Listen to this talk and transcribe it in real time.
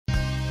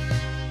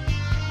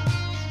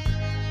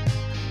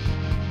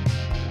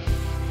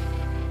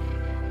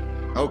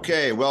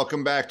Okay,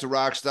 welcome back to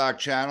Rockstock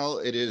Channel.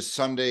 It is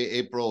Sunday,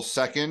 April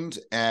 2nd,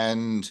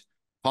 and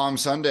Palm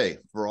Sunday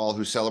for all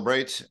who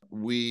celebrate.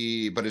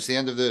 But it's the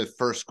end of the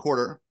first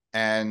quarter,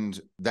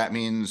 and that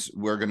means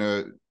we're going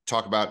to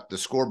talk about the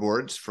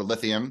scoreboards for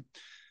lithium,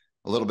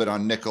 a little bit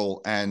on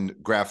nickel and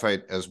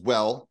graphite as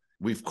well.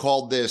 We've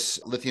called this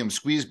Lithium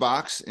Squeeze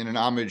Box in an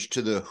homage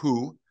to the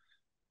WHO.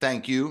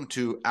 Thank you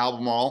to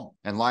Albemarle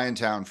and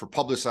Liontown for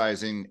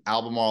publicizing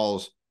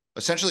Albemarle's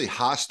essentially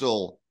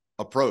hostile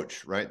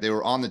approach, right? They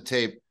were on the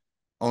tape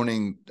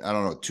owning,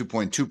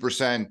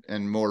 2.2%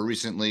 and more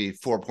recently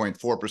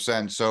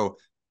 4.4%. So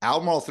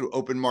Albemarle through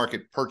open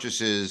market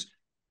purchases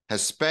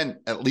has spent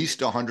at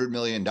least $100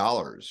 million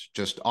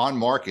just on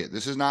market.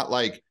 This is not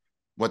like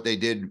what they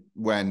did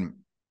when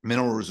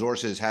Mineral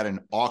Resources had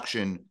an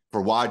auction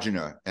for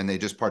Wodgina and they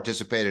just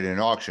participated in an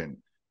auction.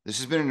 This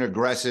has been an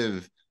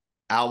aggressive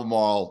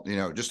Albemarle,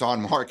 just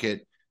on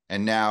market.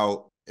 And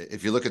now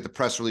if you look at the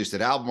press release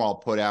that Albemarle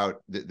put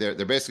out, they're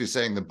basically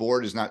saying the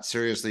board is not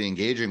seriously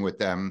engaging with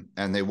them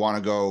and they want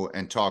to go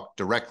and talk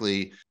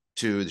directly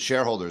to the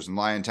shareholders. And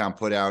Liontown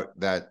put out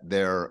that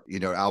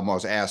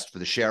Albemarle's asked for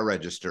the share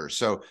register.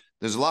 So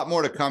there's a lot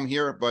more to come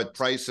here, but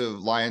price of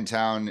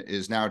Liontown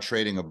is now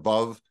trading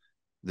above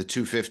the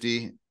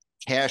 250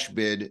 cash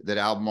bid that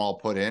Albemarle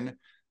put in.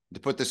 To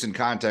put this in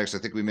context, I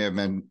think we may have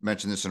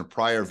mentioned this in a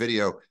prior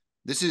video.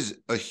 This is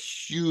a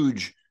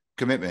huge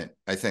commitment,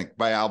 I think,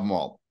 by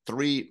Albemarle.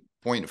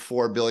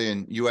 $3.4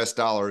 billion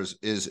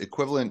is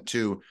equivalent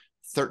to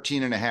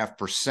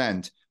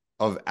 13.5%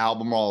 of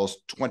Albemarle's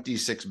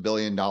 $26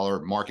 billion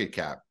market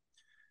cap.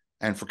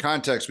 And for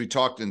context, we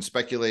talked and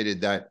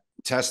speculated that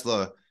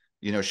Tesla,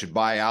 should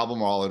buy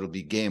Albemarle, it'll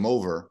be game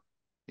over.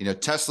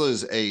 Tesla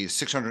is a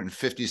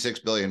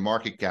 $656 billion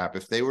market cap.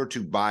 If they were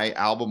to buy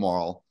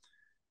Albemarle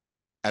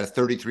at a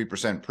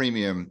 33%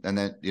 premium, and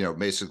then,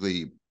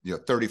 basically,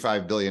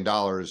 $35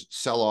 billion,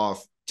 sell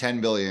off $10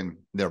 billion,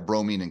 their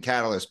bromine and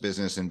catalyst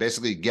business, and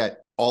basically get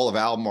all of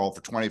Albemarle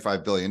for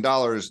 $25 billion,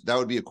 that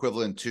would be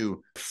equivalent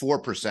to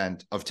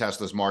 4% of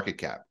Tesla's market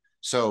cap.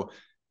 So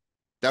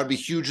that would be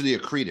hugely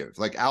accretive.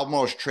 Like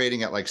Albemarle is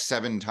trading at like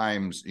 7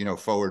 times,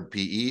 forward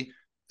PE.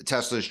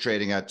 Tesla is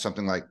trading at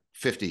something like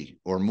 50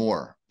 or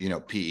more,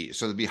 PE.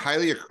 So it'd be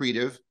highly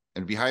accretive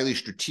and be highly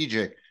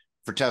strategic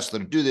for Tesla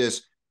to do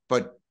this.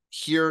 But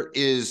here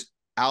is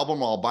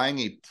Albemarle buying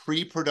a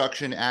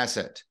pre-production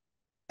asset.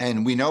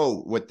 And we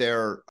know what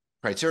their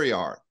criteria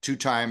are: 2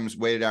 times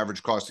weighted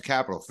average cost of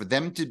capital. For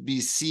them to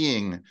be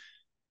seeing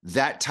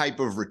that type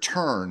of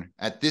return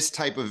at this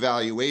type of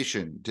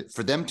valuation,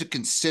 for them to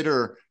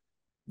consider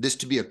this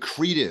to be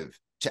accretive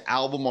to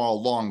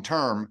Albemarle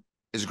long-term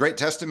is a great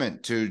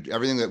testament to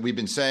everything that we've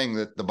been saying,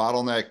 that the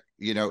bottleneck,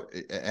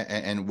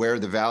 and where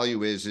the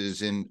value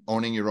is in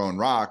owning your own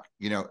rock,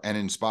 and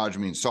in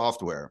spodumene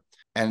software.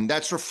 And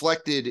that's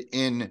reflected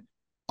in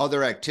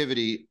other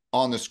activity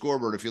on the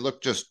scoreboard. If you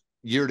look just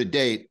year to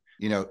date,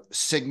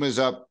 Sigma's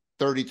up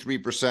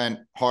 33%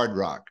 hard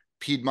rock,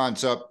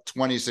 Piedmont's up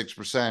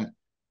 26%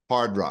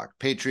 hard rock,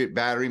 Patriot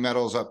Battery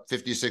Metals up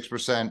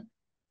 56%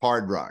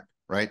 hard rock,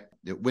 right?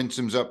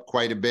 Winsome's up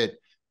quite a bit,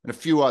 and a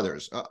few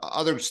others.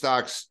 Other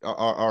stocks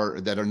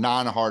that are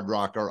non-hard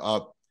rock are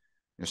up.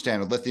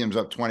 Standard Lithium's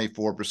up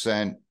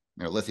 24%.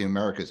 Lithium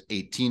America's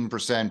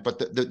 18%. But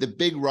the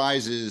big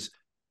rises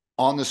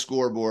on the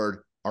scoreboard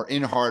are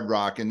in hard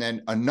rock. And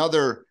then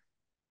another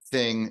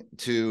thing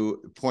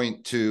to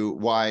point to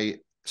why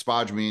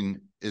spodumene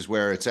is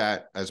where it's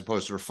at as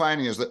opposed to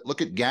refining is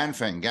look at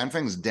Ganfeng.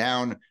 Ganfeng's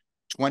down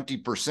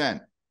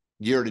 20%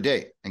 year to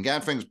date. And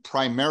Ganfeng's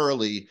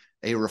primarily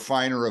a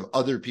refiner of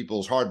other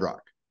people's hard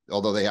rock,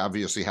 although they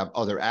obviously have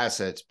other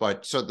assets.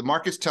 But so the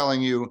market's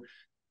telling you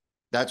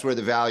that's where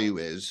the value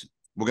is.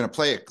 We're going to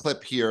play a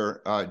clip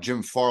here.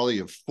 Jim Farley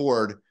of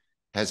Ford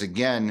has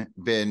again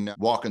been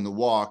walking the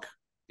walk,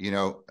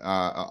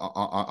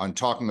 on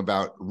talking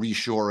about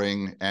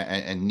reshoring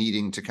and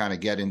needing to kind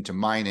of get into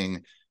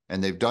mining.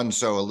 And they've done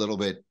so a little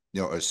bit,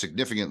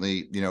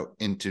 significantly,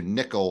 into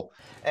nickel.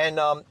 And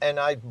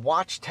I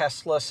watched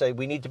Tesla say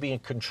we need to be in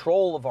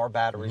control of our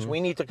batteries.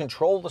 We need to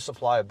control the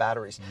supply of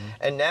batteries.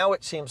 And now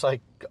it seems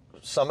like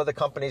some of the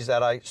companies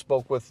that I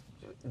spoke with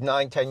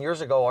 9-10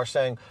 years ago are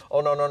saying,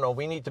 oh, no,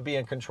 we need to be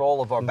in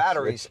control of our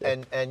batteries.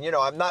 And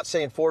I'm not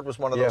saying Ford was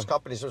one of those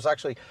companies. There's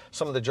actually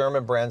some of the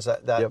German brands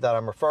that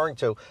I'm referring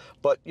to.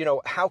 But,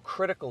 how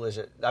critical is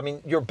it? I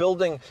mean, you're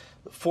building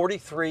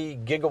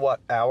 43 gigawatt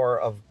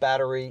hour of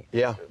battery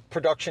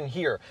production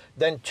here.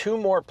 Then 2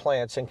 more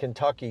plants in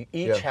Kentucky,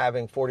 each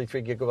having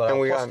 43 gigawatt hours. And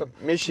we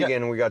got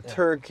Michigan, we got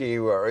Turkey.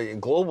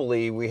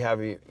 Globally, we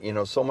have,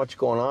 so much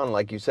going on,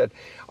 like you said.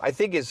 I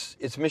think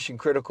it's mission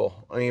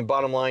critical. I mean,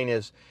 bottom line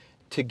is,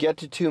 to get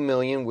to 2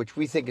 million, which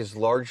we think is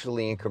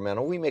largely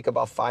incremental, we make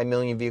about 5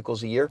 million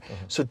vehicles a year.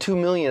 So 2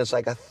 million is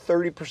like a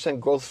 30%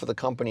 growth for the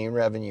company in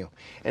revenue.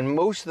 And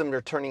most of them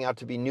are turning out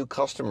to be new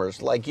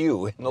customers like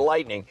you in the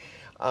Lightning.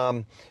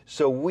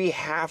 So we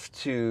have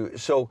to,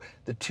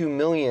 the 2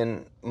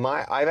 million,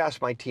 I've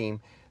asked my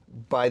team,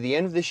 by the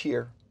end of this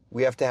year,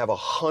 we have to have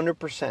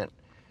 100%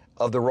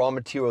 of the raw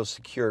materials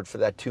secured for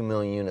that 2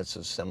 million units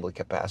of assembly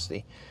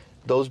capacity.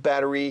 Those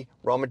battery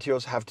raw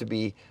materials have to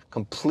be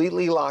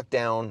completely locked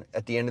down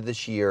at the end of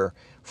this year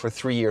for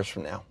 3 years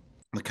from now.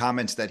 The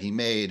comments that he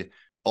made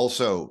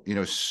also,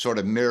 sort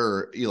of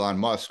mirror Elon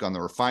Musk on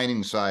the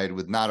refining side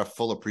with not a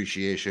full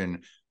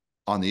appreciation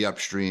on the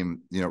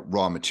upstream,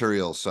 raw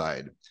material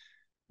side.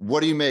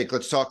 What do you make?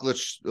 Let's talk a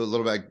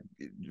little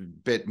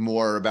bit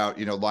more about,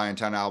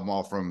 Liontown,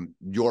 Albemarle from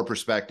your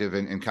perspective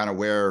and kind of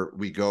where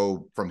we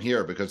go from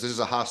here, because this is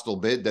a hostile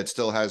bid that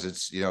still has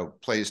its,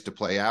 plays to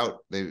play out.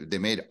 They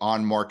made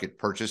on-market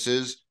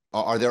purchases.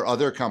 Are there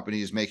other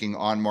companies making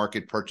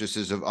on-market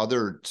purchases of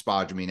other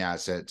spodumene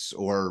assets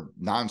or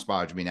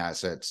non-spodumene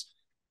assets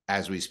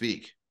as we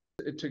speak?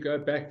 To go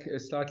back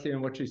slightly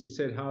on what you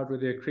said, Howard, with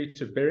the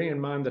accretive, bearing in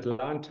mind that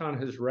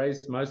Liontown has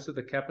raised most of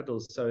the capital,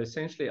 so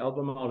essentially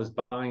Albemarle is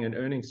buying an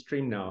earning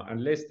stream now.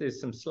 Unless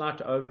there's some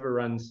slight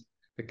overruns,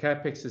 the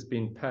capex has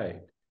been paid.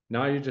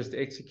 Now you're just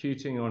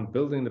executing on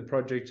building the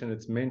project, and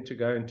it's meant to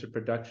go into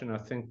production, I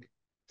think,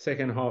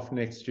 second half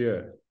next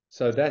year.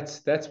 So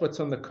that's what's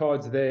on the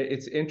cards there.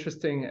 It's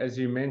interesting, as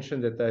you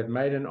mentioned, that they've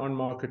made an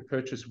on-market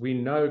purchase. We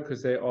know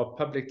because there are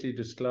publicly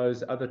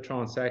disclosed other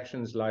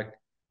transactions, like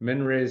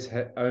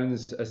MinRes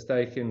owns a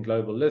stake in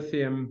Global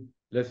Lithium.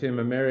 Lithium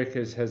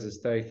Americas has a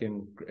stake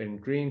in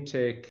Green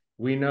Tech.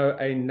 We know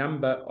a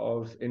number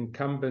of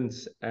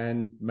incumbents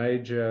and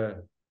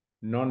major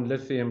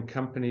non-lithium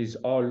companies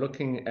are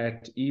looking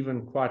at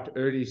even quite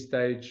early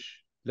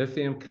stage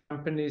lithium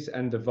companies,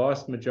 and the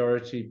vast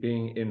majority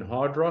being in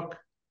hard rock.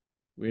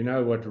 We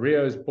know what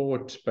Rio's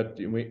bought, but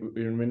we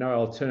know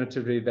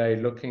alternatively they're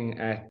looking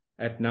at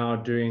now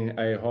doing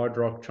a hard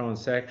rock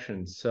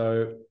transaction.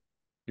 So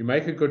you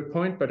make a good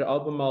point, but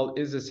Albemarle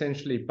is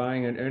essentially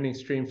buying an earning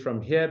stream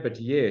from here. But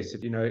yes,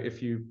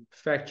 if you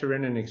factor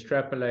in and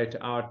extrapolate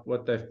out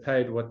what they've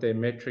paid, what their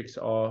metrics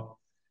are,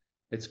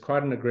 it's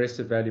quite an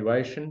aggressive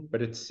valuation.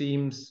 But it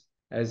seems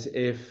as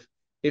if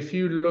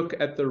you look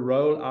at the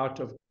rollout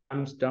of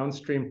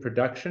downstream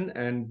production,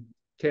 and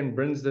Ken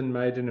Brinsden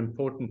made an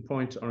important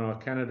point on our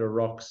Canada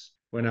Rocks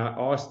when I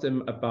asked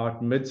him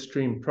about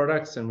midstream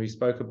products, and we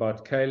spoke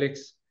about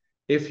Calyx.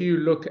 If you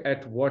look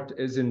at what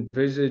is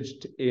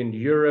envisaged in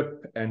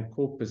Europe and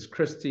Corpus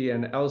Christi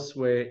and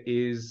elsewhere,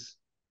 is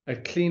a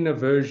cleaner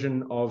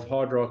version of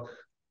hard rock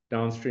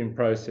downstream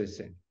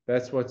processing.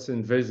 That's what's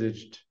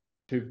envisaged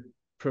to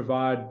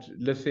provide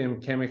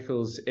lithium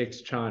chemicals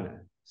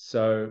ex-China.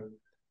 So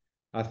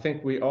I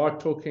think we are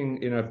talking,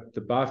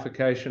 the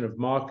bifurcation of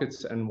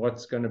markets and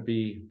what's going to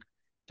be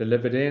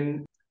delivered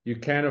in. You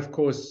can, of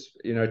course,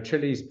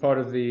 Chile's part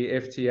of the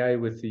FTA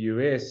with the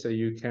US, so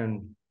you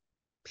can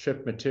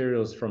ship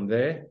materials from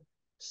there.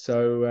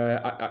 So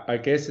I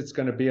guess it's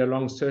going to be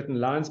along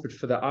certain lines. But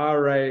for the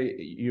IRA,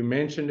 you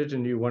mentioned it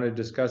and you want to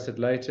discuss it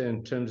later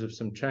in terms of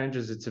some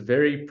changes. It's a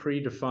very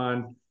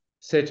predefined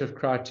set of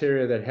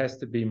criteria that has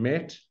to be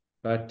met.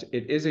 But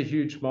it is a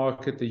huge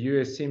market. The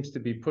US seems to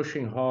be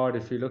pushing hard.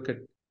 If you look at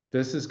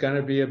this, is going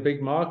to be a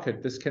big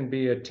market. This can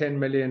be a 10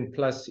 million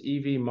plus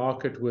EV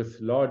market with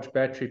large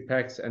battery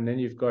packs. And then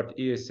you've got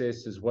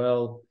ESS as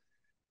well,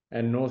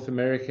 and North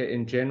America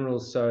in general.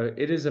 So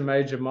it is a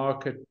major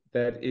market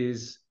that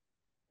is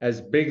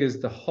as big as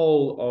the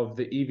whole of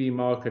the EV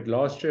market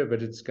last year,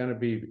 but it's going to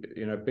be,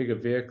 bigger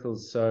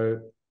vehicles. So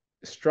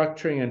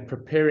structuring and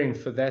preparing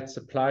for that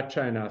supply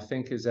chain, I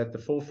think, is at the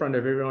forefront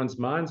of everyone's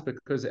minds,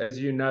 because as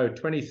you know,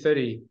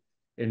 2030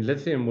 in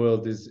lithium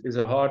world is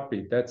a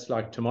heartbeat. That's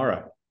like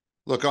tomorrow.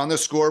 Look, on the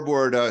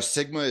scoreboard,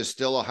 Sigma is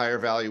still a higher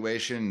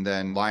valuation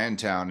than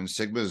Liontown, and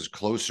Sigma is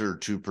closer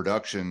to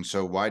production.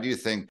 So why do you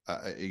think,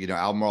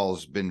 Albemarle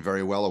has been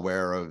very well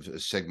aware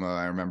of Sigma?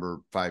 I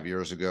remember 5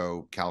 years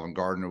ago, Calvin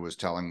Gardner was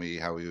telling me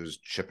how he was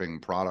shipping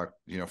product,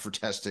 for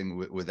testing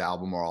with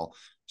Albemarle.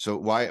 So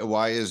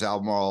why is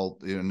Albemarle,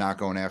 not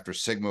going after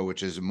Sigma,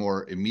 which is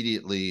more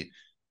immediately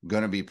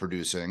going to be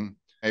producing?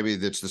 Maybe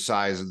it's the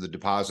size of the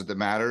deposit that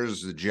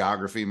matters, the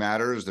geography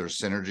matters, there's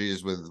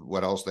synergies with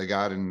what else they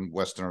got in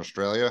Western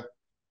Australia.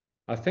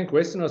 I think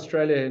Western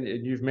Australia, and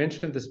you've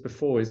mentioned this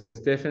before, is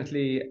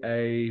definitely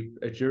a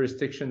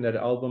jurisdiction that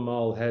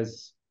Albemarle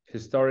has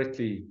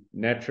historically,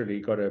 naturally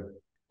got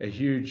a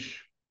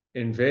huge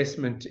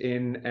investment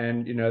in,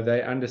 and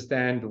they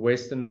understand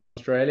Western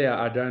Australia.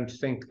 I don't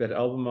think that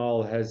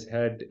Albemarle has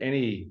had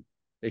any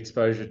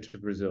exposure to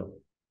Brazil.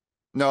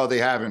 No, they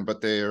haven't, but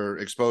they're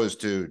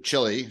exposed to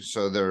Chile.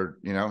 So they're,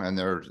 and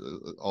there are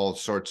all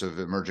sorts of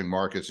emerging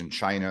markets in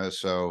China.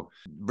 So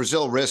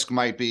Brazil risk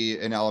might be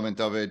an element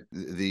of it.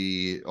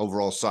 The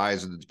overall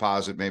size of the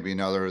deposit may be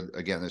another.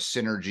 Again, the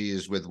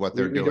synergies with what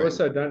they're doing. We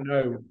also don't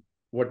know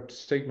what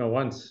Sigma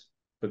wants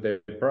for their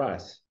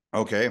price.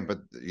 Okay,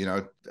 but,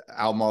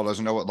 Albemarle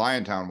doesn't know what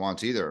Liontown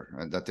wants either.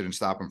 And that didn't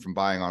stop them from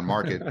buying on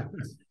market.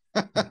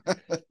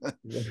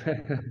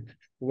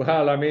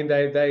 Well, I mean,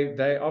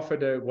 they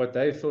offered what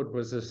they thought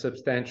was a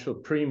substantial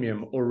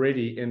premium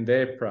already in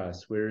their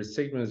price, whereas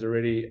Sigma is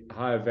already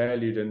higher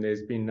valued and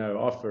there's been no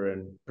offer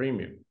and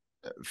premium.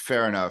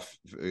 Fair enough.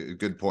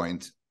 Good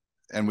point.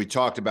 And we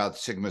talked about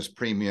Sigma's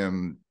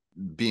premium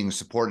being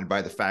supported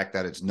by the fact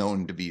that it's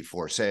known to be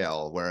for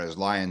sale, whereas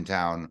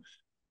Liontown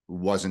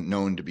wasn't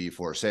known to be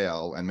for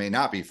sale and may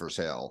not be for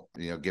sale,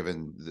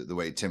 given the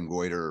way Tim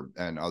Goyder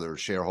and other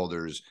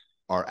shareholders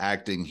are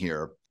acting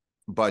here.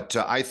 But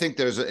I think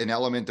there's an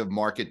element of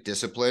market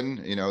discipline,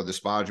 the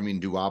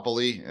spodumene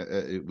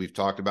duopoly. We've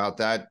talked about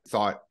that.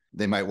 Thought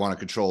they might want to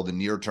control the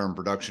near-term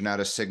production out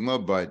of Sigma,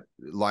 but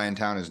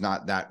Liontown is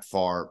not that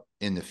far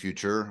in the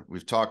future.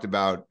 We've talked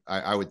about,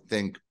 I would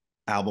think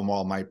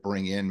Albemarle might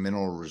bring in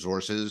Mineral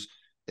Resources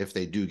if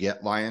they do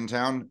get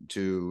Liontown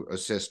to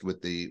assist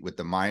with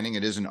the mining.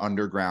 It is an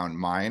underground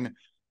mine.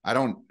 I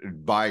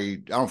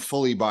don't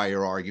fully buy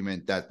your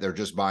argument that they're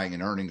just buying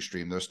an earnings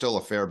stream. There's still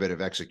a fair bit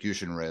of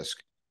execution risk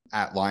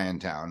at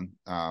Liontown.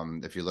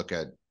 If you look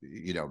at,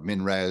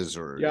 MinRes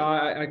or... Yeah,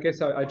 I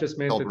guess I just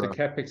meant that the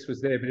CapEx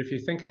was there. But if you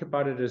think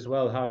about it as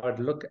well, how I'd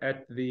look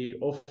at the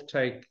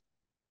offtake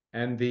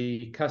and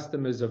the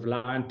customers of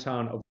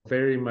Liontown are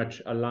very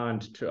much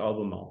aligned to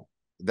Albemarle.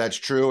 That's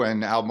true.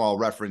 And Albemarle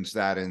referenced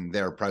that in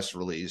their press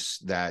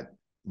release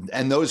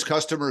and those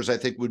customers, I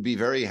think, would be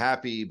very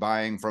happy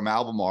buying from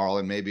Albemarle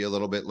and maybe a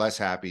little bit less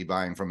happy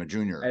buying from a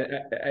junior.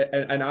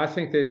 And I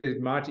think there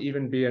might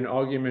even be an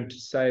argument to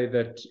say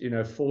that,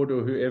 Ford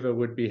or whoever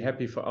would be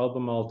happy for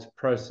Albemarle to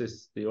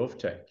process the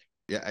offtake.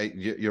 Yeah,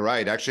 you're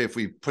right. Actually, if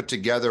we put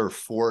together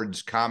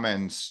Ford's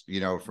comments,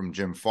 from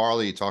Jim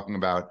Farley talking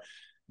about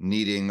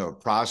needing of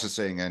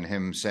processing and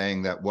him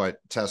saying that what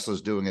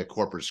Tesla's doing at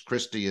Corpus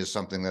Christi is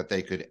something that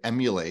they could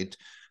emulate.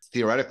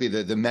 Theoretically,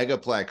 the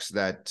megaplex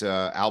that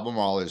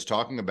Albemarle is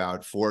talking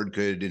about, Ford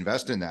could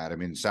invest in that. I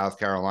mean, South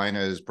Carolina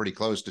is pretty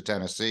close to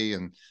Tennessee,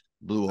 and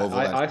Blue Oval.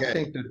 I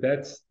think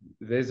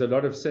there's a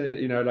lot of,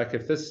 like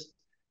if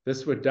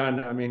this were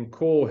done, I mean,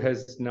 Core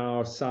has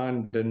now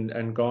signed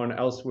and gone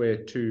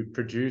elsewhere to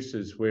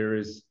producers,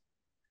 whereas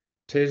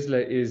Tesla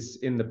is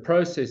in the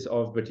process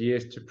of, but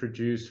yes, to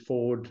produce.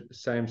 Ford,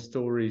 same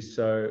story.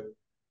 So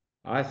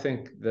I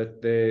think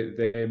that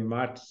there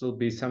might still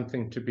be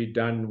something to be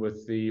done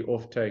with the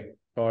offtake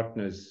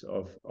partners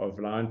of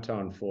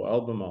Liontown for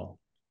Albemarle.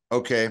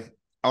 Okay.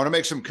 I want to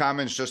make some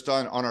comments just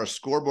on our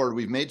scoreboard.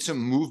 We've made some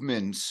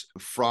movements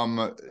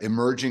from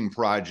emerging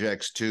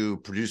projects to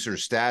producer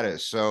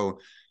status. So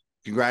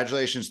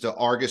congratulations to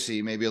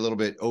Argosy, maybe a little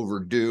bit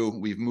overdue.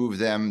 We've moved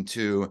them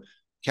to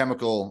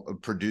chemical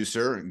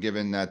producer,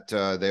 given that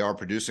they are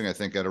producing, I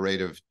think, at a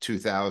rate of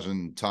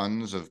 2,000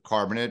 tons of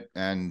carbonate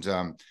and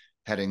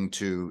heading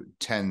to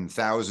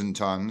 10,000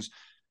 tons.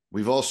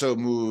 We've also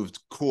moved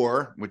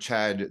Core, which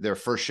had their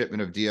first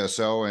shipment of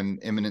DSO and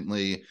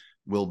imminently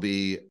will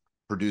be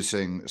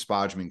producing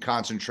spodumene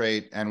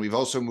concentrate. And we've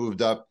also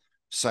moved up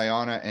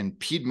Sayona and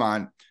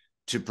Piedmont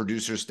to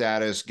producer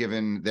status,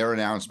 given their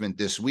announcement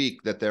this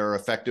week that they're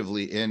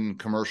effectively in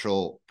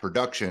commercial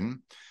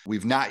production.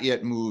 We've not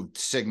yet moved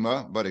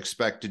Sigma, but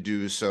expect to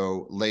do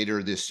so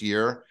later this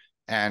year.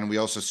 And we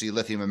also see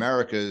Lithium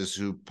Americas,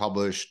 who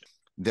published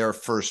their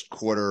first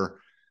quarter,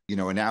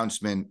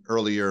 announcement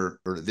earlier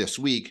or this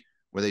week,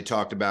 where they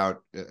talked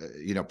about,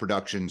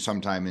 production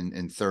sometime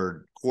in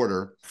third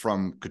quarter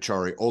from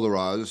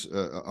Caucharí-Olaroz,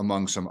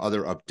 among some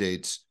other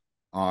updates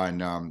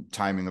on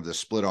timing of the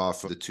split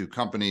off of the two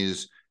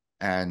companies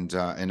and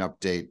an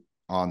update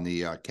on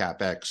the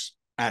CapEx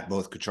at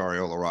both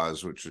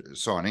Caucharí-Olaroz, which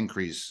saw an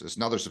increase, it's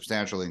another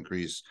substantial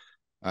increase,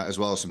 as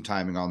well as some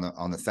timing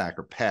on the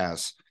Thacker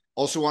Pass.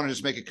 Also want to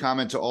just make a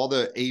comment to all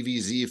the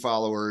AVZ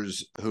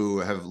followers who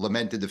have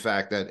lamented the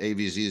fact that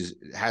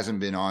AVZ hasn't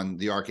been on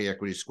the RK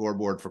Equity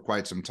Scoreboard for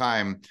quite some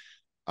time.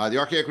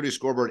 The RK Equity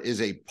Scoreboard is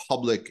a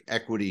public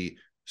equity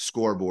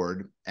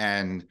scoreboard,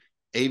 and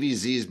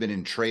AVZ has been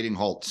in trading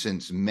halt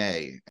since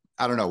May.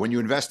 I don't know, when you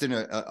invest in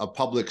a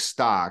public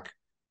stock,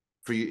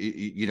 for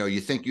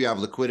you think you have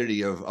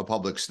liquidity of a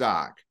public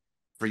stock.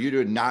 For you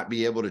to not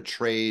be able to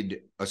trade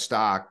a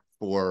stock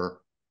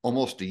for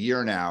almost a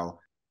year now,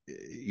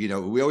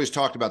 we always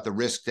talked about the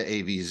risk to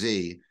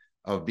AVZ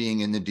of being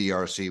in the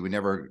DRC. We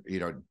never,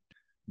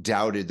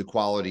 doubted the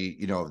quality,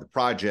 of the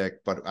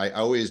project, but I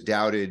always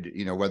doubted,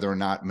 whether or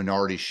not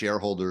minority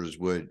shareholders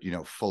would,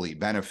 fully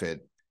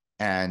benefit.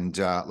 And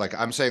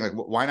I'm saying,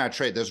 why not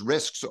trade? There's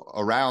risks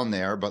around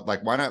there, but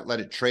why not let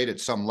it trade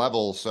at some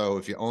level? So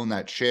if you own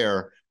that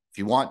share, if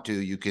you want to,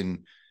 you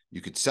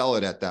could sell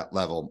it at that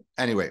level.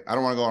 Anyway, I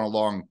don't want to go on a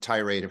long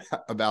tirade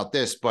about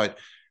this, but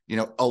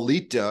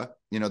Alita,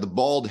 the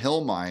Bald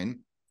Hill mine,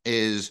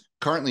 is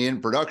currently in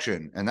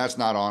production, and that's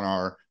not on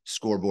our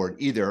scoreboard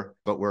either,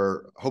 but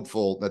we're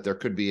hopeful that there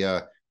could be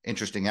a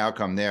interesting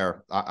outcome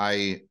there.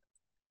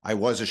 I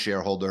was a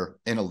shareholder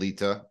in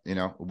Alita,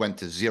 went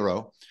to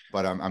zero,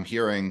 but I'm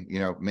hearing,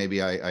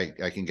 maybe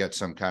I can get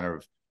some kind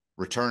of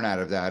return out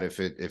of that if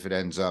it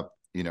ends up,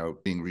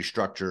 being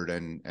restructured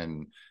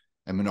and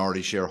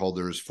minority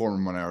shareholders, former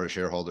minority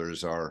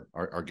shareholders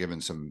are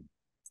given some,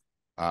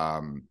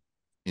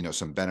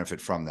 some benefit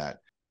from that.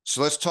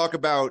 So let's talk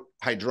about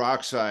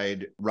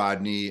hydroxide,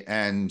 Rodney,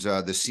 and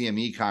the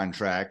CME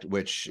contract,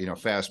 which,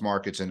 Fast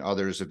Markets and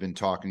others have been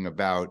talking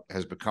about,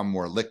 has become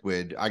more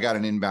liquid. I got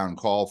an inbound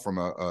call from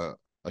a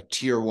a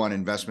tier one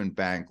investment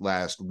bank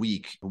last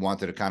week who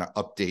wanted to kind of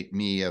update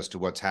me as to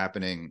what's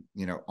happening,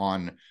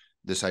 on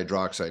this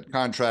hydroxide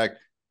contract.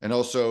 And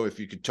also, if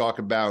you could talk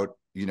about,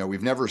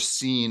 we've never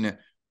seen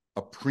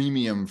a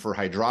premium for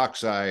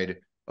hydroxide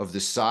of the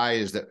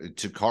size that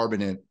to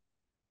carbonate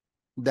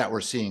that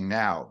we're seeing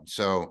now.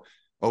 So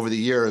over the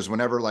years,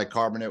 whenever like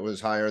carbonate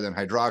was higher than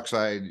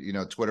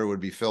hydroxide, Twitter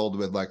would be filled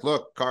with like,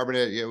 look,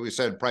 carbonate, we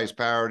said price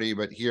parity,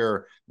 but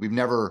here we've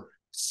never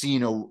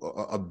seen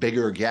a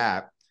bigger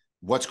gap.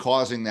 What's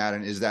causing that,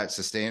 and is that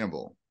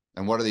sustainable?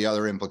 And what are the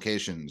other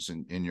implications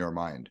in your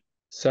mind?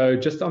 So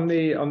just on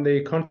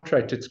the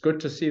contract, it's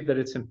good to see that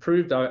it's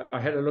improved. I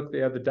had a look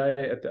the other day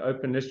at the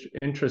open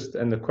interest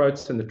and the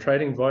quotes and the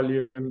trading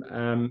volume.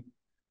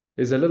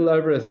 There's a little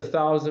over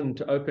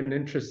 1,000 open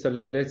interest. So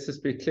let's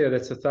just be clear,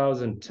 that's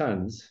 1,000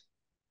 tons.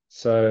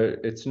 So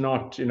it's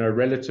not,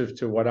 relative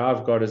to what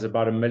I've got is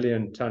about 1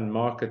 million ton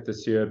market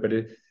this year, but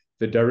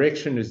the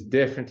direction is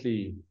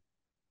definitely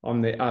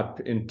on the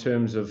up in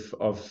terms of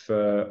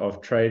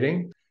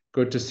trading.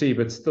 Good to see,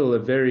 but still a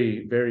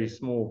very, very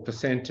small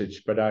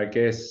percentage. But I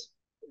guess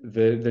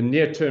the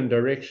near-term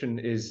direction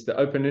is the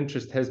open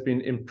interest has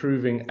been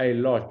improving a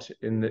lot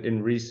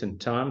in recent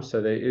times.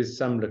 So there is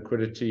some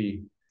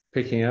liquidity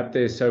picking up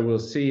there. So we'll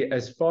see.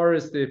 As far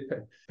as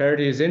the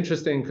parity is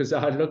interesting, because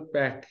I look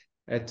back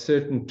at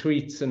certain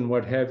tweets and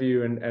what have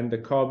you, and the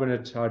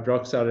carbonate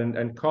hydroxide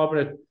and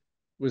carbonate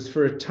was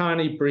for a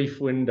tiny brief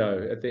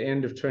window at the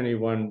end of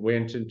 21,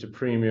 went into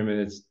premium,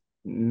 and it's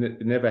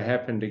never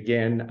happened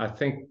again. I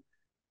think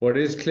what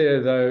is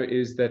clear, though,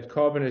 is that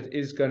carbonate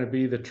is going to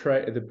be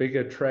the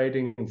bigger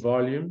trading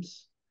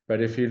volumes.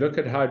 But if you look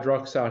at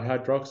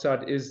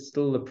hydroxide is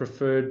still the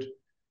preferred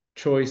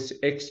choice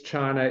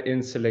ex-China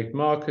in select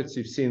markets.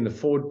 You've seen the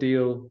Ford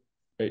deal,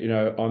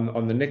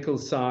 on the nickel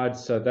side.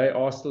 So they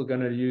are still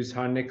going to use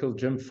high nickel.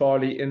 Jim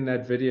Farley in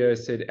that video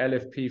said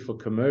LFP for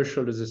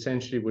commercial is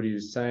essentially what he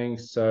was saying.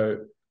 So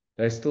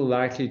they're still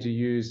likely to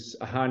use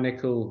a high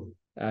nickel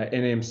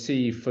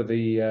NMC for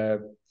the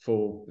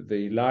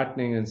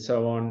Lightning and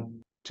so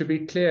on. To be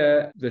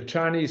clear, the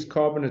Chinese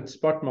carbonate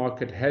spot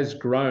market has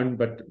grown,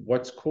 but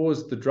what's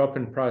caused the drop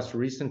in price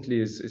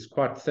recently is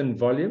quite thin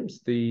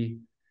volumes. The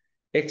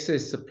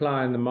excess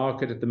supply in the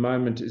market at the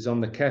moment is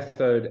on the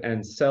cathode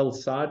and cell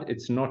side.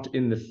 It's not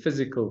in the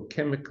physical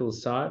chemical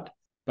side.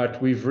 But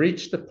we've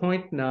reached the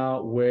point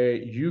now where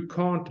you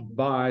can't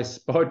buy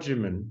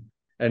spodumene,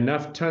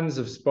 enough tons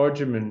of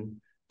spodumene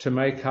to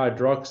make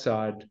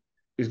hydroxide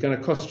is going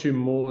to cost you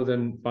more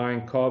than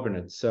buying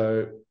carbonate.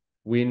 So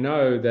we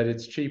know that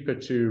it's cheaper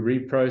to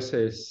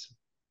reprocess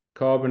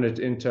carbonate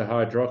into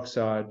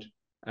hydroxide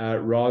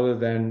rather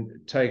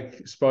than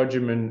take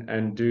spodumene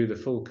and do the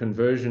full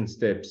conversion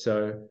step.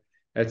 So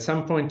at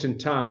some point in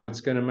time,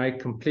 it's going to make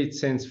complete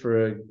sense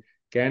for a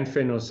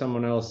Ganfeng or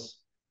someone else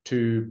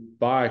to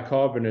buy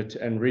carbonate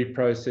and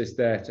reprocess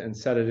that and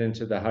sell it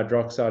into the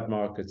hydroxide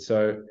market.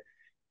 So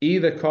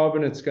either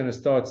carbonate's going to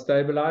start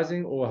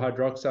stabilizing or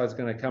hydroxide is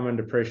going to come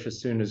under pressure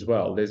soon as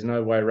well. There's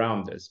no way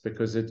around this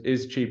because it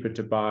is cheaper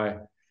to buy.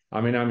 I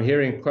mean, I'm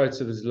hearing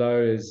quotes of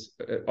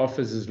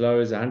offers as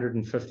low as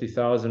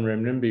 150,000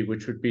 renminbi,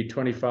 which would be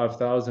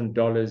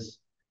 $25,000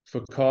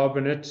 for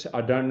carbonate.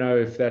 I don't know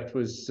if that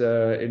was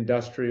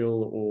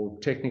industrial or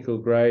technical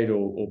grade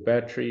or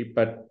battery,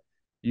 but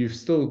you've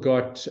still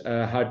got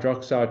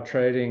hydroxide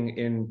trading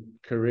in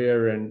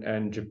Korea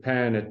and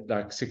Japan at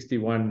like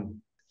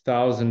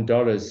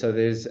 $61,000. So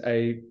there's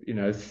a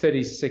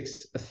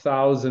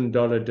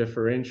 $36,000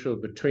 differential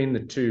between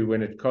the two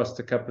when it costs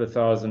a couple of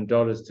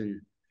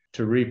 $1,000s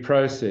to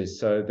reprocess.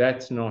 So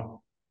that's not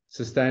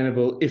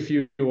sustainable if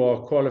you are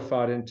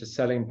qualified into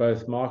selling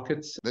both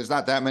markets. There's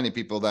not that many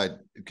people that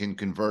can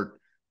convert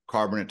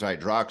carbonate to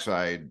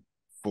hydroxide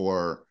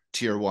for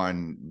tier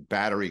one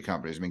battery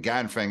companies. I mean,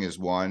 Ganfeng is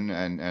one,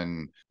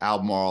 and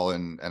Albemarle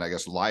and I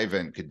guess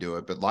Livent could do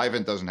it, but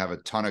Livent doesn't have a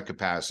ton of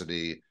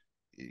capacity,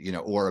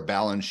 or a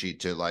balance sheet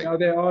to like. No,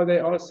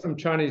 there are some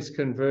Chinese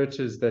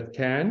converters that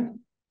can.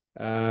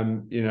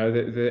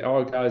 There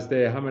are guys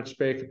there, how much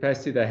spare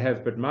capacity they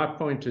have. But my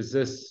point is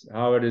this,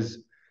 how it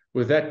is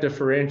with that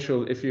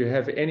differential, if you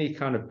have any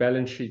kind of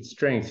balance sheet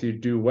strength, you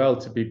do well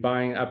to be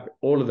buying up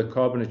all of the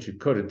carbonate you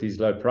could at these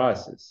low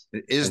prices.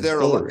 Is there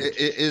a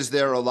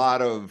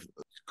lot of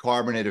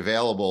carbonate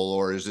available,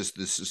 or is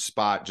this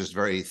spot just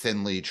very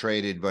thinly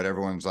traded, but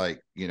everyone's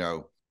like,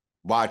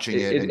 watching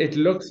it? It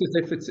looks as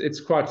if it's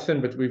quite thin,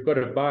 but we've got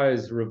a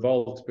buyer's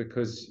revolt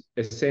because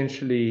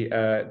essentially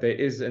there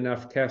is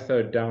enough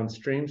cathode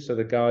downstream, so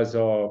the guys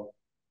are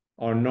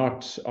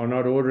not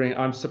ordering.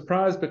 I'm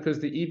surprised because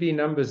the EV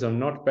numbers are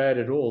not bad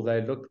at all.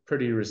 They look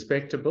pretty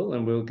respectable,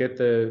 and we'll get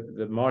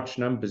the March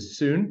numbers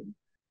soon.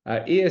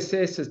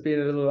 ESS has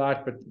been a little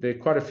light, but there are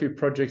quite a few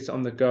projects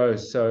on the go.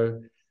 So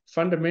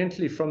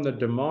fundamentally, from the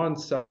demand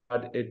side,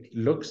 it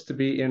looks to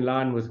be in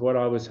line with what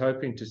I was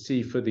hoping to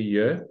see for the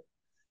year.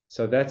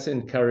 So that's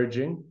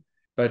encouraging.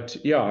 But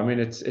yeah, I mean,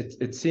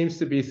 it seems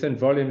to be thin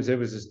volumes. There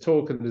was this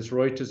talk in this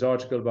Reuters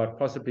article about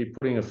possibly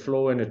putting a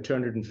floor in at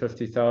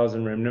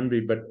 250,000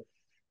 renminbi, but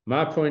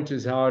My point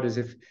is, Howard, is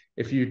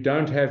if you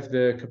don't have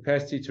the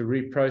capacity to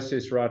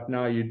reprocess right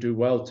now, you do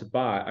well to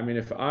buy. I mean,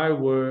 if I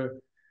were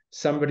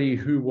somebody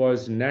who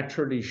was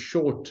naturally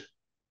short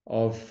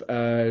of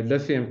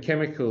lithium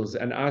chemicals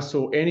and I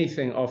saw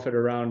anything offered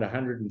around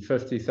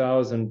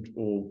 150,000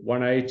 or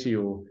 180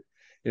 or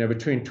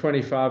between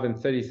 $25,000 and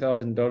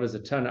 $30,000 a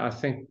ton, I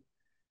think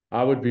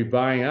I would be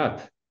buying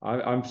up.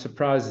 I'm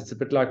surprised. It's a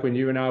bit like when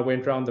you and I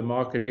went around the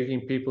market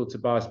begging people to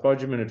buy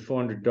spodumene at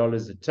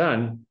 $400 a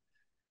ton.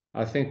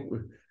 I think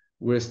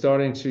we're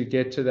starting to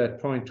get to that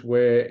point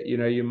where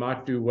you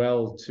might do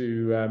well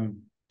to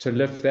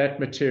lift that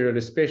material,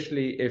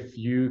 especially if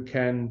you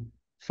can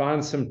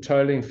find some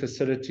tolling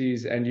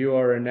facilities and you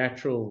are a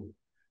natural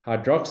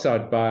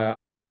hydroxide buyer.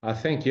 I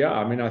think, yeah,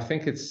 I mean, I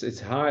think it's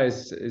high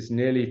as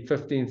nearly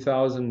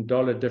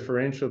 $15,000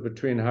 differential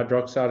between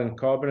hydroxide and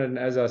carbonate. And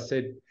as I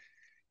said,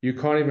 you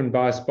can't even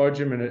buy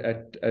spodumene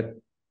at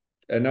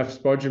enough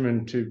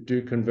spodumene to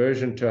do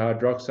conversion to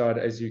hydroxide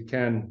as you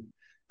can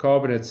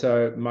carbonate.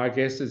 So my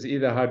guess is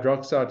either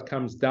hydroxide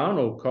comes down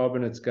or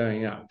carbonate's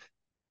going up.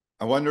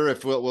 I wonder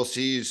if we'll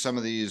see some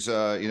of these,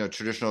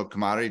 traditional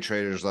commodity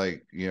traders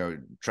like,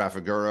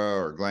 Trafigura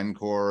or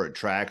Glencore or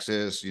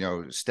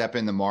Traxys, step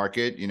in the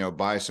market,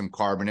 buy some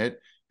carbonate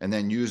and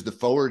then use the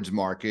forwards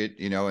market,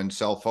 and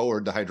sell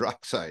forward the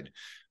hydroxide.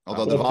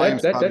 Although the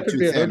volume's that would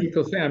be a thin.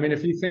 logical thing. I mean,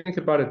 if you think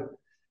about it,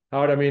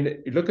 Howard, I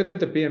mean, you look at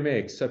the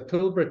BMX. So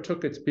Pilbara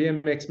took its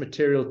BMX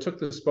material, took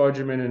the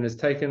spodumene, and has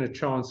taken a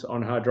chance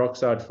on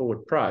hydroxide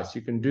forward price.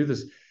 You can do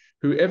this.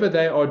 Whoever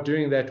they are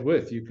doing that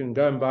with, you can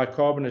go and buy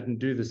carbonate and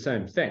do the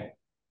same thing.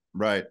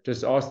 Right.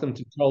 Just ask them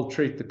to toll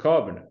treat the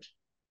carbonate.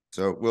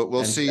 So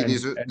we'll see.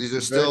 These are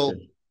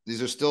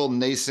still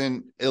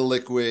nascent,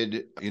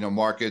 illiquid,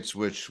 markets,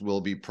 which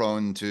will be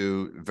prone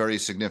to very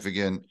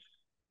significant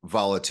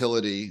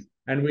volatility.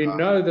 And we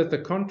know that the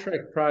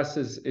contract price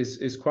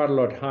is quite a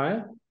lot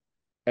higher.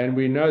 And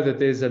we know that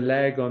there's a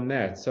lag on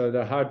that. So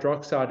the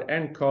hydroxide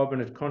and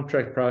carbonate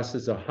contract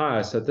prices are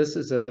higher. So this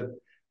is an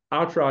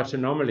outright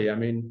anomaly. I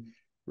mean,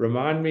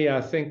 remind me, I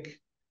think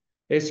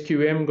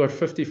SQM got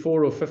 $54,000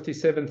 or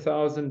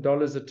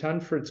 $57,000 a ton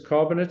for its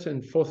carbonate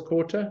in fourth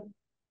quarter.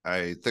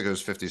 I think it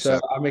was 57.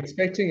 So I'm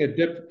expecting a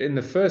dip in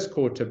the first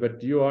quarter,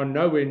 but you are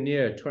nowhere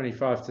near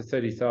 $25,000 to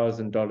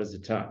 $30,000 a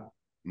ton.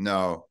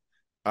 No.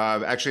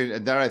 Actually,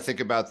 then I think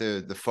about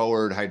the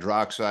forward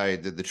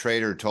hydroxide that the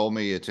trader told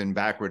me it's in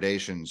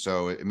backwardation.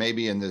 So it may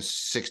be in the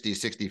 60,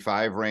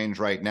 65 range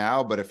right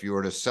now. But if you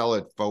were to sell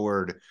it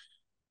forward,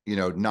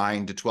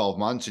 9 to 12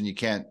 months, and you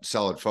can't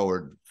sell it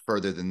forward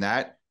further than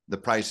that, the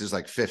price is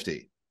like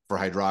 50 for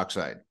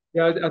hydroxide.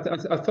 Yeah, I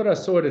thought I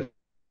saw it at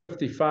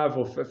 55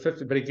 or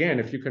 50. But again,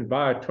 if you can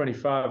buy at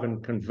 25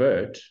 and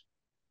convert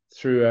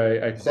through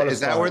a qualified, is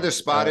that where the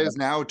spot is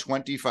now?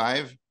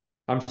 25?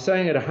 I'm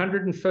saying at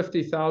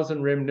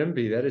 150,000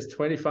 renminbi, that is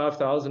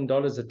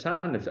 $25,000 a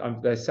ton.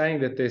 They're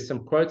saying that there's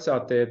some quotes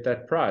out there at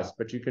that price,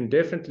 but you can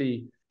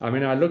definitely, I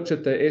mean, I looked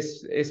at the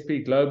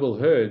SP Global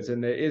herds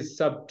and there is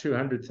sub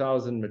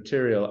 200,000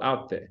 material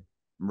out there.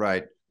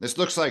 Right. This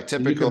looks like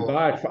typical. You can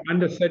buy it for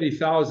under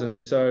 30,000.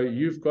 So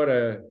you've got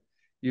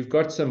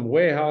some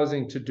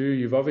warehousing to do.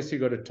 You've obviously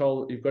got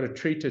to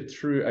treat it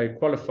through a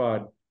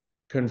qualified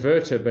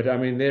converter, but I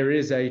mean, there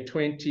is a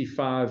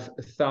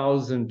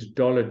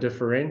 $25,000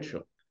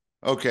 differential.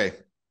 Okay.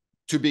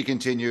 To be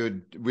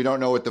continued. We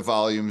don't know what the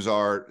volumes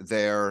are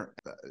there,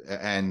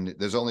 and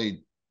there's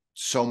only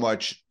so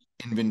much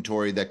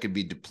inventory that could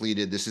be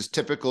depleted. This is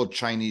typical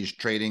Chinese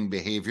trading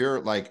behavior.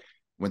 Like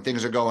when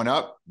things are going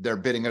up, they're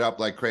bidding it up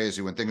like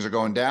crazy. When things are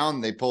going down,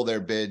 they pull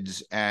their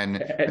bids.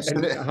 And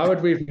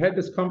Howard, we've had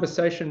this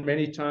conversation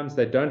many times.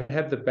 They don't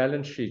have the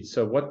balance sheet.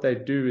 So what they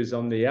do is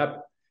on the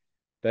up,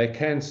 they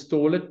can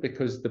stall it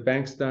because the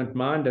banks don't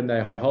mind, and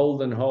they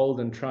hold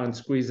and try and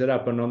squeeze it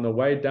up. And on the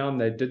way down,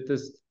 they did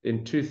this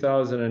in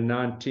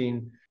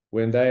 2019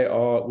 when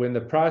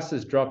the price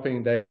is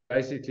dropping, they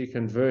basically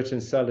convert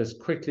and sell as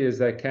quickly as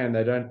they can.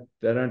 They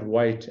don't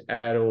wait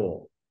at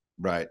all.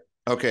 Right.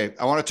 Okay.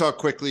 I want to talk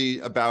quickly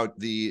about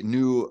the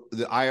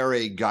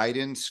IRA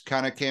guidance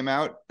kind of came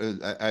out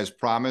as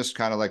promised,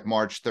 kind of like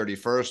March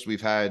 31st.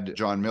 We've had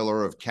John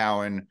Miller of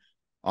Cowen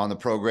on the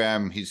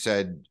program. He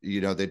said,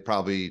 they'd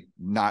probably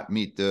not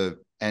meet the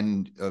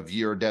end of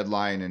year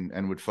deadline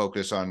and would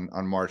focus on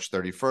March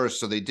 31st.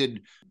 So they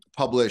did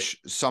publish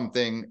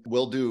something.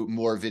 We'll do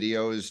more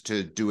videos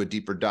to do a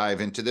deeper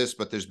dive into this,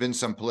 but there's been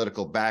some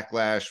political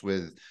backlash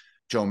with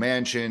Joe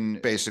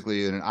Manchin,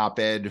 basically in an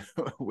op-ed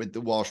with the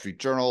Wall Street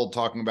Journal,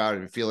 talking about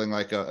it feeling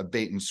like a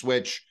bait and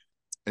switch.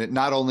 And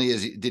not only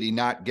did he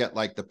not get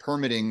like the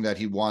permitting that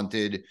he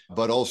wanted,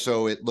 but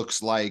also it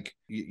looks like,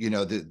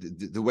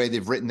 the way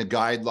they've written the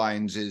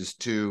guidelines is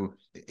to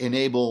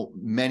enable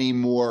many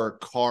more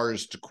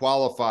cars to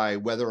qualify,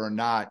 whether or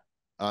not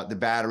the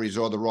batteries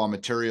or the raw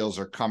materials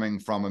are coming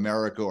from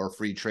America or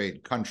free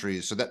trade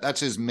countries. So that's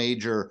his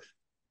major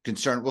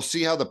concern. We'll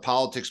see how the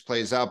politics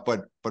plays out,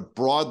 but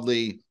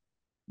broadly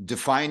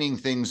defining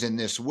things in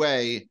this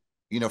way,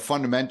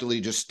 fundamentally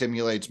just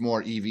stimulates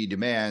more EV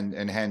demand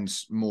and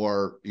hence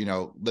more,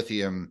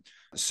 lithium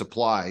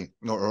supply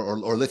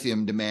or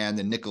lithium demand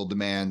and nickel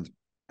demand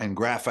and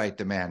graphite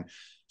demand.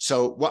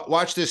 So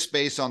watch this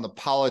space on the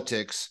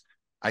politics.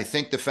 I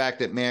think the fact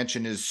that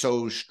Manchin is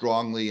so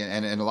strongly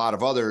and a lot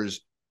of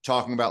others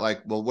talking about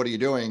like, well, what are you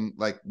doing?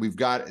 Like we've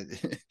got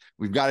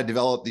to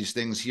develop these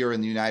things here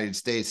in the United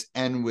States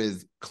and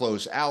with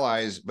close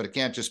allies, but it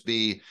can't just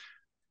be,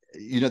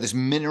 this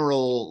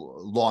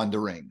mineral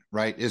laundering,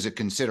 right, is a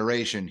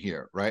consideration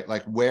here, right?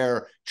 Like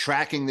where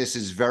tracking this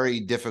is very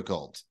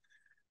difficult.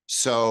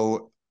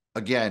 So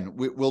again,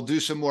 we'll do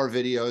some more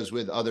videos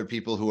with other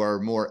people who are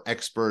more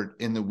expert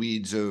in the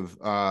weeds of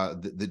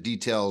the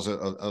details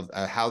of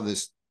how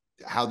this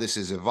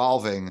is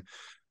evolving.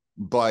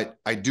 But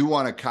I do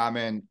want to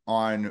comment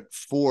on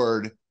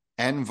Ford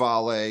and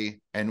Vale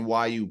and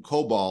YU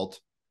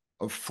Cobalt,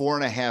 a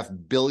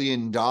 $4.5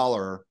 billion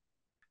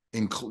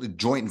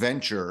joint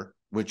venture,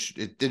 which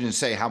it didn't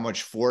say how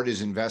much Ford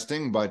is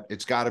investing, but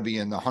it's got to be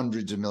in the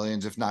hundreds of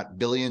millions, if not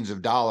billions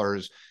of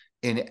dollars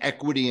in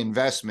equity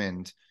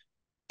investment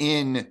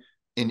in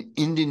an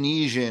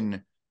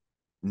Indonesian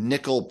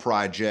nickel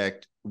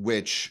project,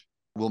 which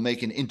will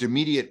make an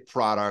intermediate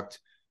product.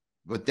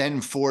 But then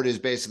Ford is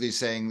basically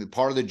saying that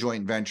part of the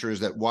joint venture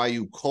is that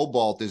YU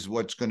Cobalt is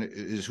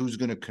who's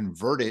going to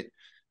convert it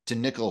to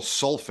nickel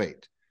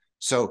sulfate.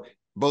 So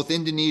both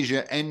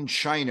Indonesia and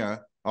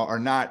China are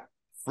not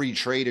free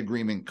trade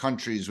agreement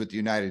countries with the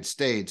United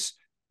States.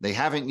 They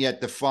haven't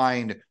yet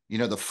defined,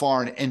 the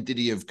foreign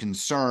entity of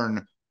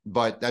concern,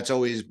 but that's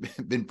always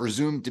been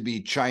presumed to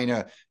be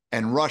China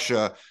and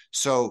Russia.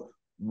 So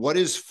what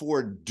is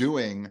Ford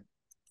doing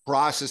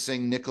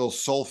processing nickel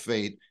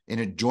sulfate in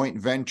a joint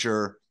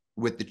venture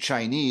with the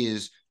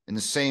Chinese in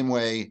the same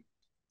way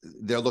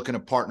they're looking to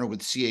partner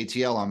with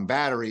CATL on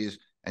batteries,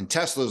 and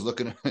Tesla's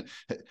looking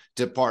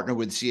to partner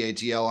with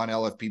CATL on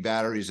LFP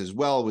batteries as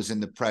well? It was in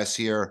the press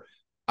here.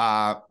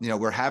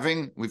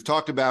 We've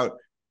talked about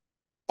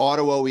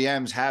auto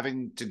OEMs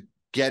having to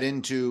get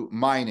into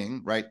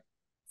mining, right?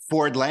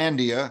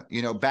 Fordlandia,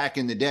 back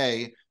in the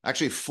day,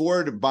 actually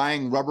Ford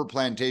buying rubber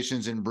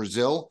plantations in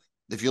Brazil.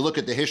 If you look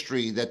at the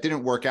history, that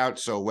didn't work out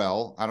so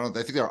well. I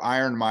think their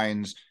iron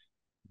mines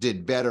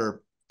did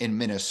better in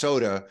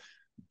Minnesota,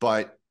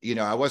 but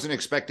I wasn't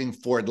expecting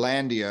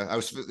Fordlandia. I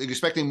was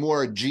expecting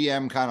more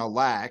GM kind of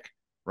lack,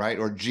 right?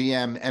 Or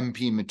GM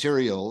MP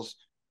Materials,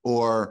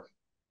 or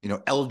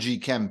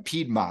LG Chem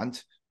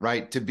Piedmont,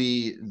 right, to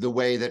be the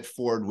way that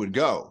Ford would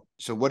go.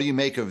 So what do you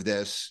make of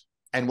this?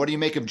 And what do you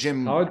make of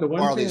Jim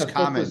Farley's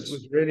comments?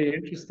 Was really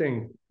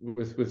interesting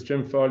with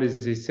Jim Farley is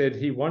he said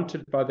he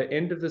wanted by the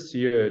end of this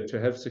year to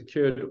have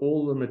secured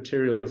all the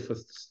material for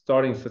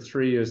starting for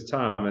 3 years'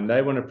 time, and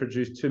they want to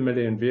produce 2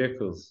 million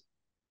vehicles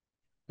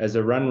as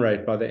a run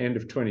rate by the end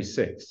of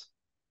 26.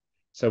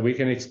 So we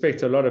can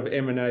expect a lot of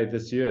M&A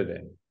this year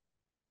then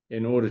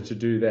in order to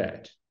do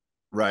that.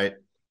 Right.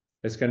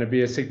 It's going to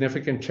be a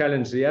significant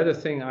challenge. The other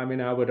thing,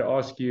 I would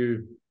ask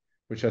you,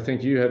 which I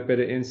think you have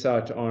better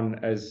insight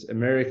on as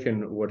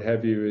American, what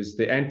have you, is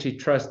the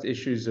antitrust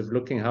issues of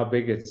looking how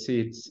big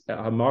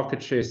how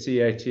market share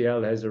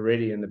CATL has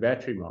already in the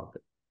battery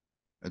market.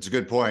 That's a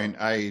good point.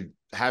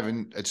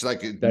 It's like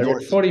they're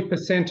at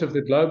 40% of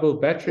the global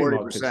battery 40%.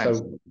 market.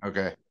 So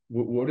okay.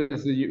 What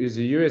is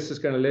the US is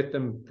going to let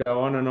them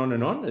go on and on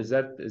and on? I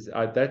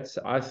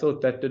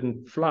thought that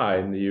didn't fly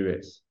in the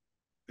US.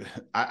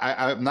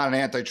 I'm not an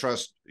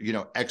antitrust,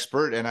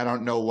 expert, and I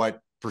don't know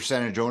what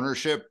percentage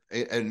ownership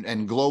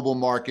and global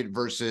market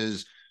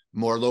versus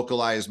more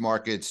localized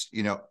markets,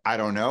 I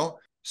don't know.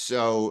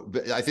 So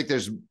but I think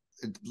there's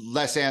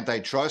less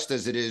antitrust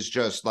as it is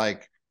just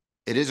like,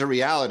 it is a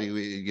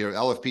reality.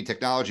 LFP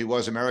technology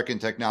was American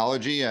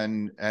technology,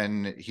 and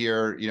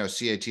here,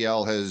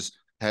 CATL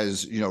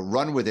has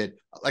run with it.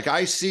 Like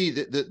I see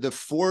the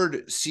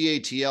Ford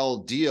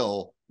CATL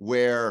deal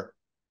where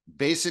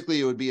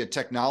basically it would be a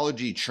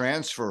technology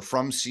transfer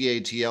from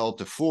CATL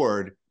to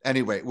Ford.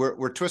 Anyway,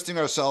 we're twisting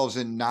ourselves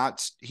in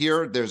knots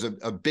here. There's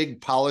a big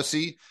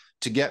policy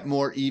to get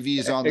more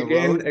EVs on the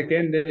road.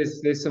 Again,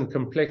 there's some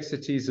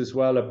complexities as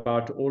well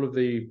about all of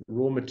the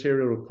raw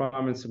material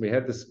requirements. And we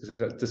had this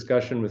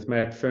discussion with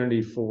Matt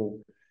Fernley for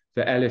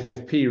the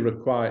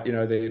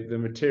LFP the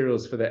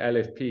materials for the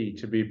LFP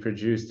to be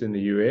produced in the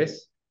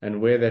US and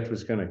where that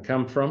was going to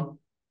come from.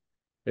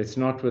 It's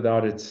not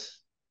without its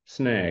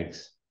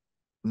snags.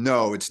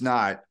 No, it's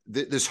not.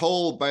 This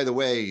whole, by the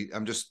way,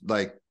 I'm just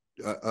like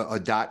a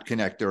dot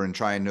connector and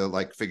trying to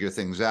like figure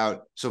things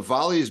out. So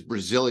Vale is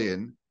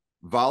Brazilian.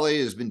 Vale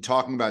has been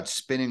talking about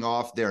spinning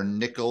off their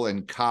nickel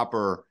and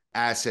copper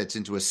assets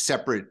into a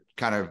separate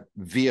kind of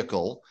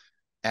vehicle.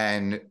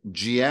 And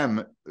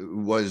GM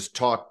was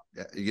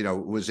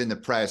in the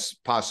press,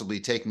 possibly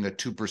taking a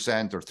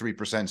 2% or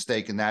 3%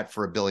 stake in that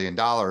for $1 billion.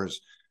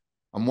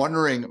 I'm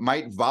wondering,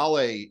 might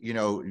Vale,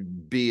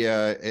 be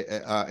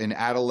an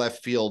out of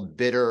left field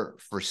bidder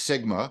for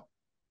Sigma?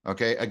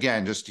 Okay,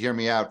 again, just hear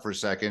me out for a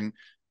second.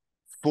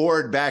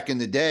 Ford back in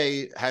the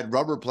day had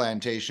rubber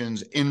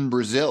plantations in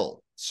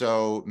Brazil.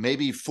 So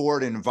maybe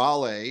Ford and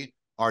Vale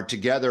are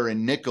together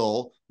in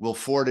nickel. Will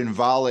Ford and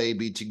Vale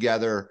be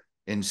together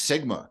in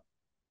Sigma?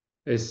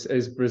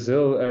 Is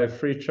Brazil a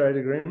free trade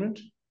agreement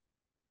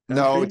No,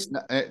 country? it's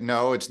not.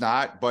 No, it's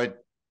not.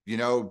 But you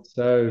know,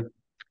 So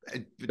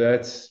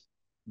that's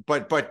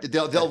but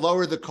they'll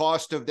lower the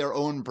cost of their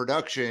own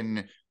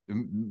production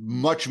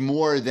much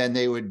more than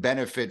they would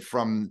benefit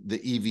from the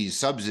EV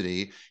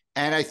subsidy.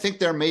 And I think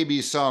there may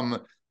be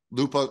some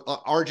loophole.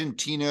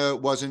 Argentina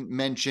wasn't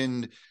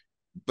mentioned,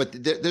 but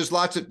there's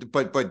lots of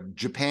but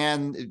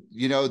Japan,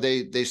 you know,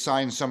 they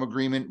signed some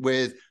agreement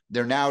with.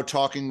 They're now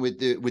talking with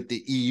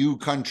the EU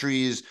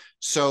countries.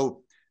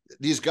 So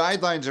these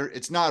guidelines are,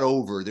 it's not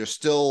over. There's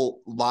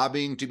still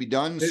lobbying to be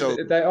done. So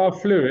they are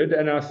fluid,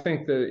 and I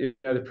think the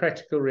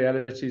practical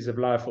realities of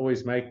life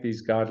always make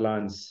these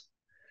guidelines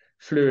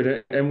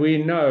fluid. And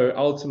we know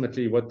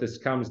ultimately what this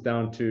comes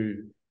down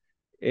to.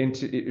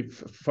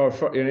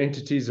 For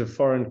entities of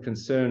foreign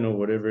concern or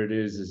whatever it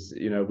is,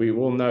 you know, we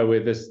all know where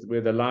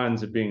the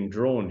lines are being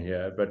drawn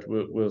here, but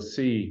we'll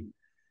see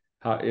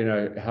how, you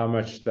know, how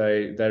much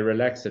they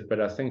relax it. But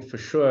I think for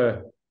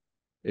sure,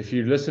 if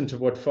you listen to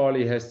what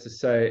Farley has to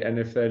say, and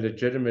if they're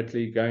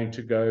legitimately going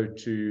to go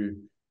to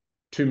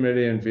 2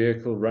 million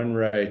vehicle run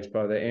rate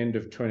by the end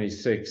of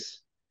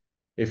 26,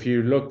 if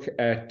you look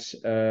at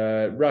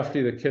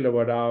roughly the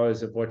kilowatt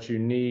hours of what you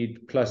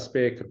need plus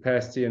spare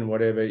capacity and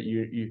whatever,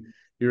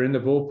 you're in the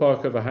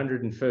ballpark of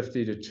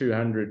 150 to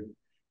 200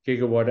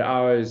 gigawatt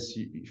hours.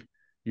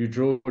 You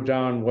draw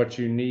down what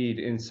you need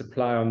in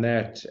supply on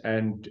that,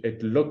 and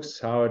it looks,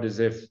 Howard, as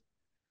if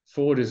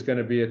Ford is going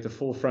to be at the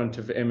forefront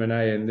of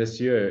M&A in this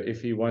year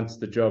if he wants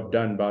the job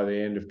done by the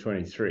end of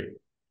 23.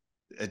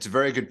 It's a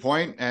very good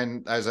point.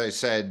 And as I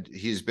said,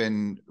 he's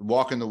been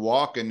walking the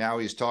walk, and now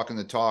he's talking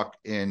the talk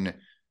in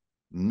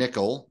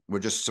nickel. We're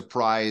just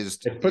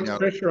surprised. It puts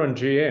pressure on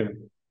GM.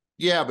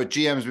 Yeah, but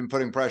GM's been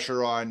putting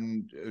pressure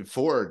on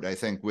Ford, I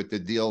think, with the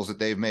deals that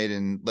they've made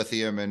in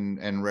lithium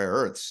and rare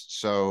earths.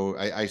 So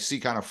I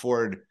see kind of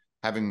Ford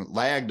having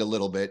lagged a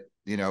little bit,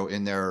 you know,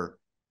 in their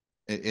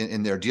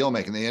deal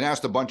making. They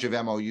announced a bunch of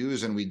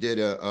MOUs, and we did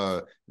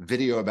a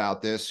video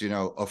about this, you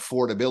know,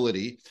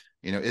 affordability,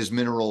 you know, is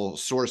mineral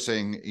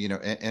sourcing, you know,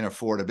 and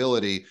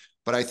affordability.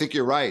 But I think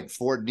you're right.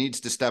 Ford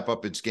needs to step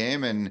up its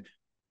game, and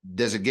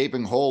there's a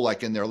gaping hole,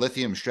 like in their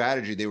lithium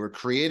strategy. They were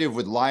creative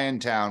with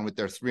Liontown with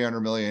their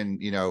 300 million,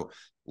 you know,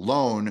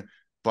 loan,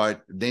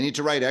 but they need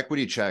to write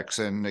equity checks.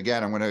 And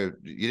again,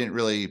 you didn't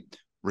really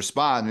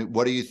respond.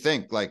 What do you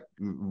think? Like,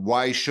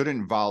 why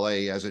shouldn't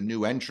Vale as a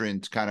new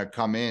entrant kind of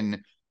come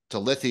in to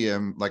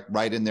lithium, like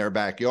right in their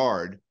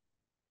backyard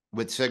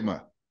with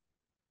Sigma?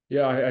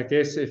 Yeah, I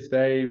guess if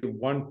they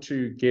want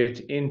to get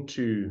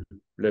into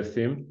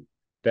lithium,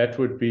 that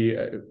would be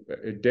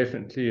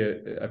definitely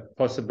a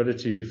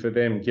possibility for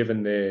them,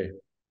 given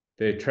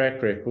their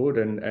track record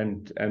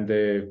and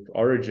their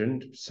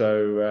origin.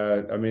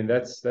 So I mean,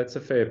 that's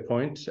a fair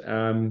point.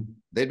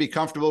 They'd be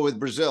comfortable with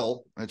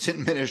Brazil. It's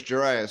in Minas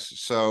Gerais,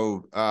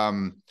 so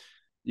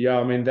yeah,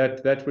 I mean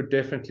that would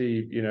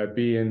definitely, you know,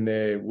 be in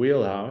their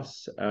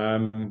wheelhouse.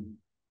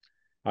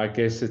 I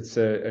guess it's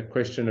a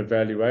question of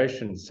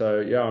valuation. So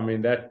yeah, I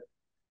mean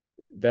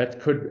that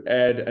could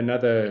add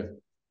another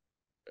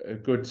a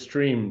good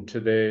stream to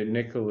their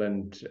nickel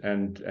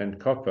and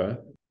copper.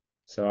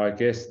 So I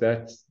guess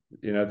that's,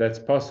 you know, that's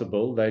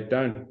possible. They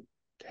don't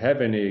have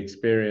any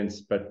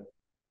experience, but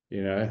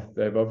you know,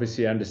 they've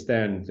obviously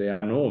understand the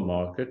iron ore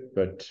market.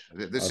 But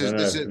this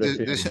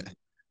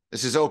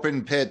is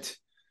open pit,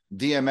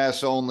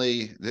 DMS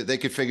only. They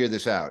could figure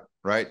this out,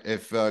 right?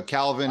 If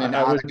Calvin and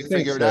Anna could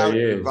figure it out,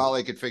 yes,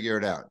 Vale could figure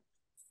it out.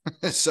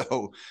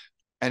 So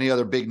any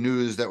other big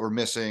news that we're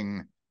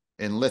missing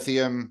in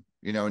lithium?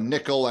 You know,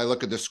 nickel, I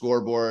look at the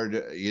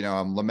scoreboard, you know,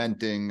 I'm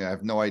lamenting. I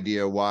have no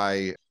idea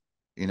why,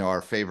 you know,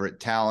 our favorite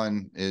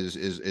Talon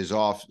is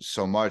off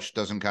so much.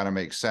 Doesn't kind of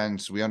make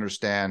sense. We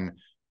understand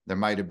there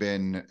might have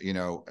been, you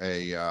know,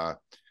 a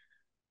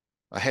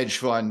hedge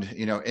fund,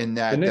 you know, in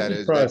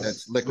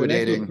that's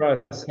liquidating. The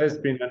nickel price has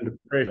been under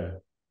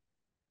pressure,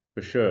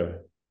 for sure.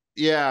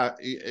 Yeah,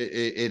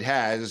 it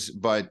has,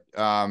 but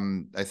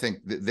I think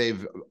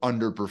they've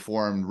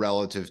underperformed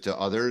relative to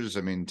others.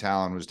 I mean,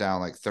 Talon was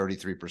down like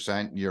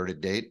 33% year to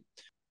date.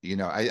 You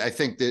know, I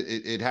think that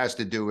it has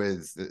to do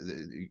with,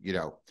 you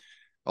know,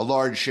 a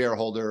large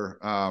shareholder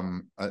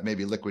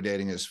maybe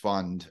liquidating his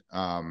fund,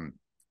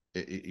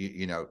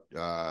 you know,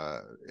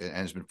 and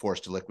has been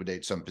forced to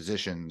liquidate some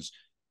positions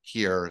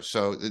here.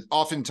 So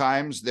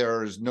oftentimes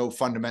there is no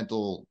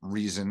fundamental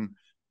reason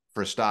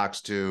for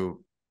stocks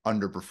to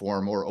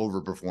underperform or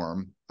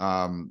overperform.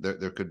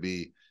 There could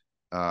be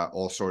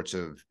all sorts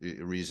of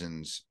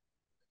reasons.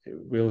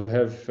 We'll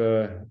have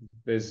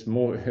there's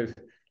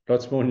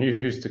lots more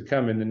news to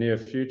come in the near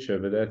future,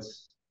 but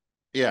that's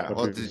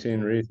what we've seen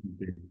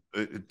recently.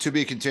 To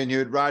be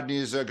continued.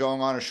 Rodney's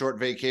going on a short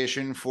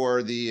vacation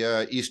for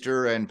the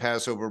Easter and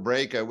Passover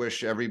break. I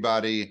wish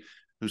everybody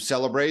who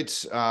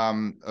celebrates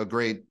a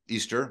great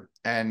Easter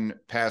and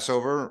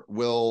Passover.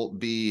 Will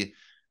be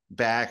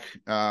back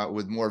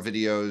with more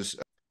videos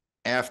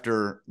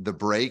after the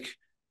break.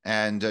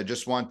 And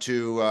just want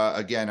to,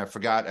 again, I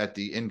forgot at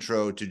the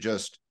intro to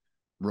just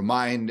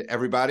remind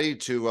everybody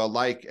to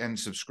like and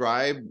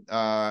subscribe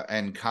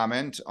and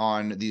comment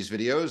on these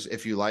videos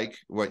if you like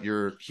what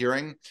you're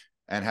hearing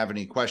and have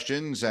any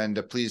questions.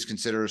 And please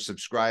consider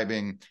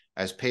subscribing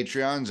as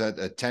Patreons. At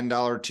a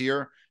 $10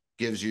 tier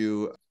gives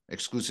you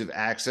exclusive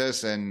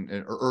access and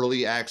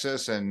early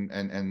access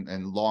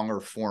and longer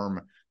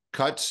form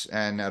cuts.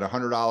 And at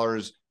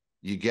 $100,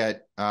 you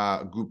get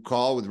a group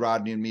call with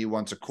Rodney and me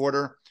once a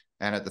quarter.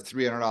 And at the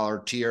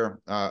 $300 tier,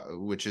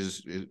 which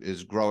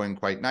is growing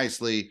quite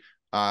nicely,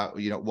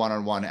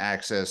 one-on-one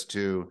access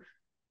to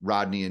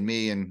Rodney and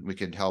me, and we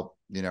could help,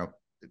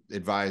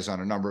 advise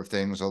on a number of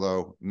things,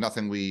 although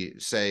nothing we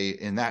say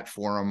in that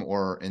forum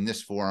or in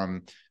this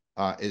forum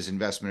is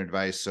investment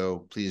advice.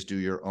 So please do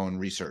your own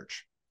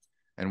research.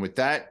 And with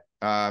that,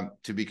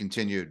 to be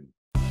continued.